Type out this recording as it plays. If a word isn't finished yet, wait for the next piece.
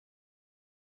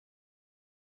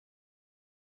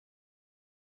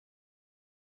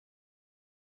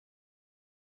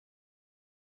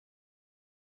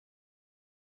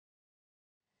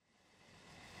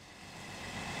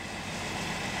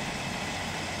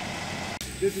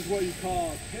This is what you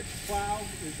call a pitch plow,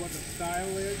 is what the style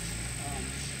is.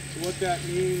 So what that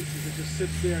means is it just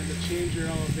sits there and to change your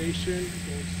elevation,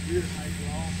 goes rear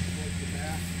hydraulic towards the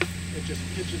back. It just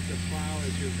pitches the plow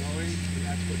as you're going, and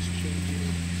that's what's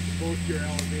changing both your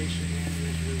elevation and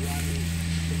as you're running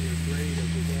from your grade as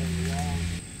you're going along.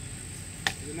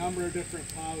 There's a number of different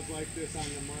plows like this on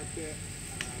the market.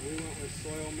 We went with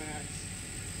Soil Max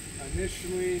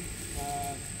initially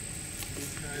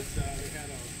because they had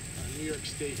a New York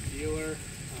State dealer.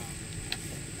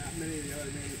 Not many of the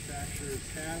other manufacturers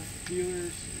have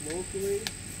dealers locally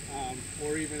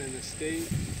or even in the state.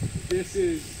 This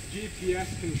is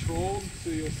GPS controlled, so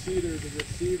you'll see there's a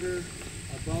receiver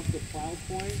above the plow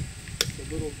point,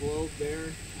 the little globe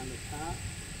there on the top.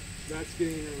 So that's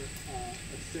getting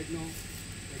a signal,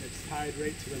 and it's tied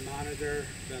right to the monitor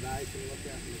that I can look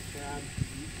at in the cab.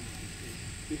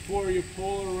 Before you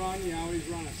pull or run, you always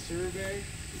run a survey.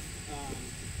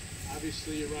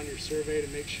 Obviously you run your survey to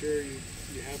make sure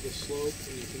you have the slope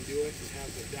and you can do it and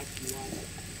have the depth you want.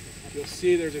 You'll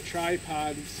see there's a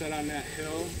tripod set on that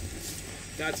hill.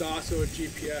 That's also a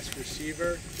GPS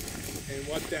receiver, and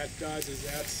what that does is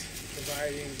that's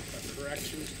providing a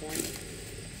correction point,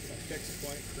 a fixed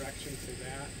point correction to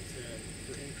that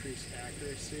for increased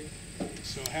accuracy.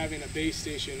 So having a base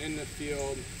station in the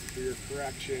field for your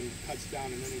correction cuts down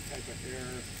on any type of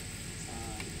error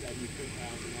that you could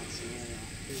have in that scenario.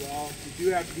 Well, you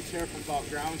do have to be careful about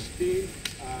ground speed.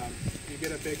 You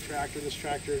get a big tractor. This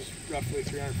tractor is roughly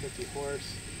 350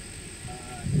 horse.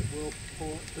 It will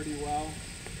pull it pretty well,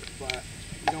 but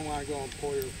you don't want to go and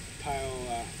pull your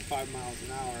pile 5 miles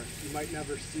an hour. You might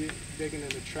never see it digging in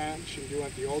the trench and doing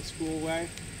it the old school way,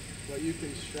 but you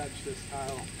can stretch this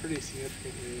tile pretty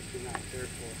significantly if you're not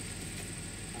careful.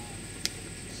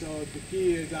 So the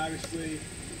key is obviously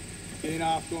getting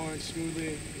off going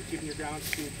smoothly and keeping your ground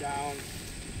speed down.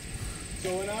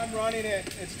 So when I'm running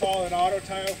it, it's called an auto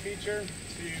tile feature.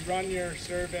 So you run your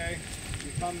survey,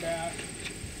 you come back,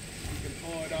 you can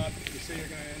pull it up, you say you're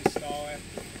going to install it,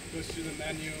 it goes through the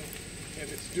menu.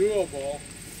 If it's doable,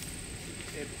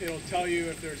 it'll tell you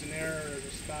if there's an error or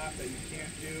a spot that you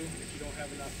can't do, if you don't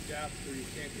have enough depth or you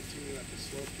can't continue at the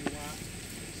slope you want.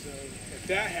 So if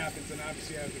that happens, then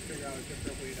obviously you have to figure out a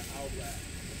different way to outlet.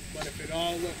 But if it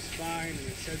all looks fine and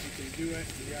it says you can do it,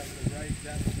 and you have the right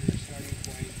depth for your starting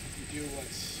point, you do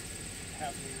what's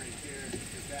happening right here,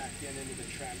 you're back into the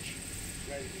trench,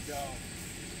 ready to go.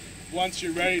 Once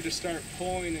you're ready to start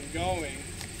pulling and going,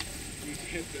 you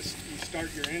hit this, you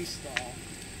start your install,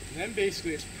 and then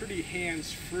basically it's pretty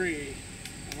hands-free,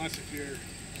 unless if you're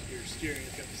steering,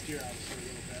 you've got the steer obviously a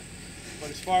little bit. But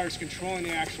as far as controlling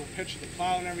the actual pitch of the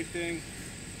plow and everything,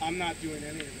 I'm not doing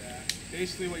any of that.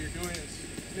 Basically what you're doing is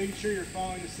making sure you're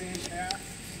following the same path,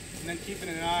 and then keeping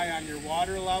an eye on your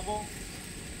water level,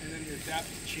 and then your depth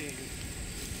change.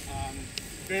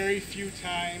 Very few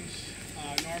times,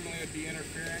 normally it'd be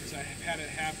interference. I've had it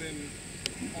happen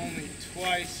only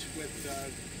twice with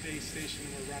the base station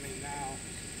we're running now,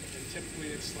 and typically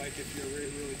it's like if you're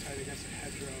really, really tight against a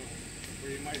hedgerow,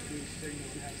 where you might lose signal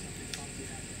and have something funky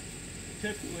happen.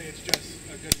 Typically it's just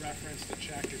a good reference to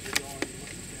check as you're going and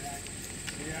looking back.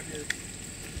 So you have your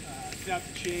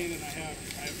depth chain, and I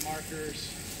have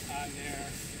markers on there,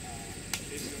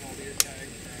 basically an old ear tag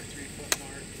for our 3-foot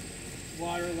mark.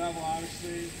 Water level,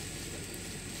 obviously,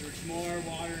 there's more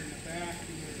water in the back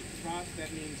than in the front.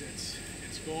 That means it's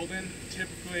golden.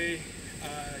 Typically,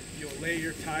 you'll lay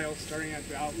your tile starting at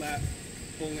the outlet,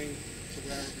 pulling to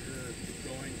wherever you're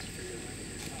going for your length of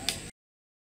your tile.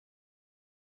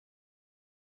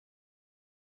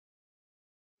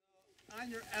 On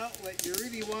your outlet, you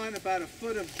really want about a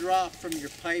foot of drop from your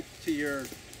pipe to your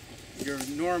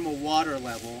normal water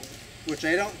level, which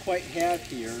I don't quite have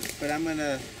here, but I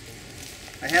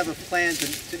have a plan to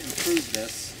improve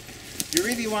this. You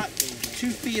really want 2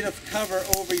 feet of cover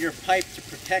over your pipe to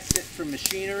protect it from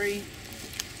machinery.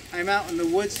 I'm out in the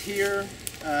woods here,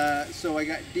 so I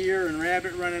got deer and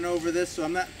rabbit running over this, so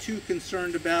I'm not too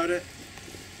concerned about it.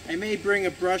 I may bring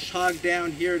a brush hog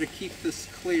down here to keep this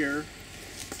clear.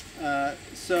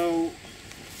 So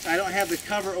I don't have the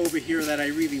cover over here that I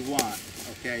really want,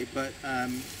 okay? But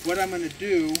what I'm going to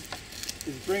do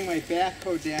is bring my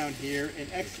backhoe down here and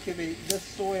excavate this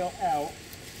soil out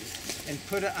and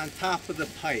put it on top of the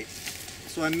pipe.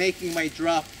 So I'm making my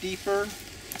drop deeper,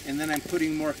 and then I'm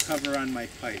putting more cover on my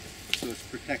pipe, so it's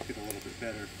protected a little bit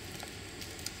better.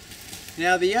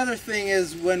 Now the other thing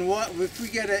is, if we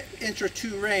get an inch or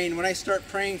 2 rain, when I start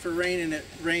praying for rain and it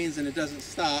rains and it doesn't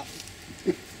stop,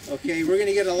 okay, we're going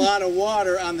to get a lot of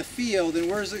water on the field, and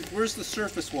where's the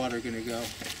surface water going to go?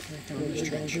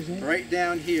 Right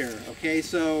down here. Okay,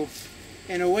 so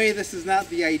In a way, this is not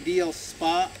the ideal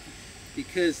spot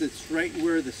because it's right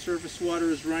where the surface water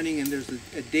is running, and there's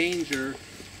a danger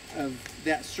of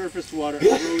that surface water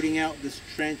eroding out this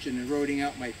trench and eroding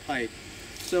out my pipe.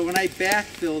 So when I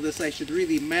backfill this, I should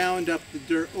really mound up the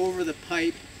dirt over the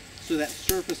pipe so that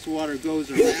surface water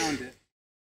goes around it.